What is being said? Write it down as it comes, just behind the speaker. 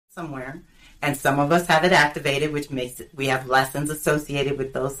somewhere. And some of us have it activated, which makes it, we have lessons associated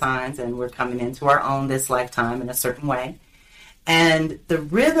with those signs, and we're coming into our own this lifetime in a certain way. And the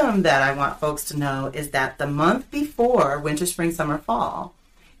rhythm that I want folks to know is that the month before winter, spring, summer, fall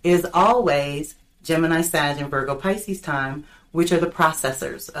is always Gemini, Sag, and Virgo, Pisces time, which are the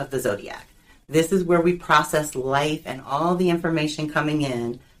processors of the zodiac. This is where we process life and all the information coming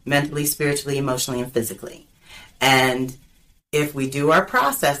in mentally, spiritually, emotionally, and physically. And if we do our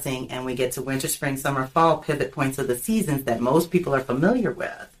processing and we get to winter, spring, summer, fall, pivot points of the seasons that most people are familiar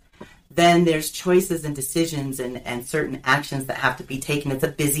with, then there's choices and decisions and certain actions that have to be taken. It's a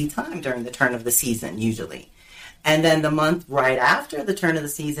busy time during the turn of the season, usually. And then the month right after the turn of the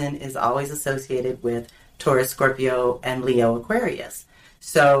season is always associated with Taurus, Scorpio, and Leo, Aquarius.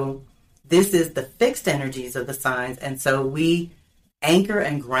 So this is the fixed energies of the signs, and so we anchor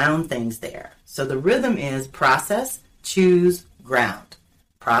and ground things there. So the rhythm is process, choose, ground.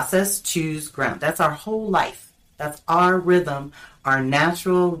 Process, choose, ground. That's our whole life. That's our rhythm, our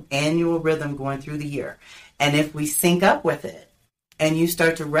natural annual rhythm going through the year. And if we sync up with it and you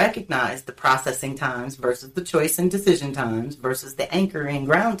start to recognize the processing times versus the choice and decision times versus the anchoring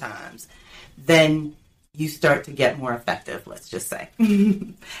ground times, then you start to get more effective, let's just say.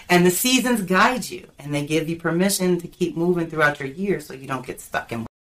 And the seasons guide you and they give you permission to keep moving throughout your year so you don't get stuck in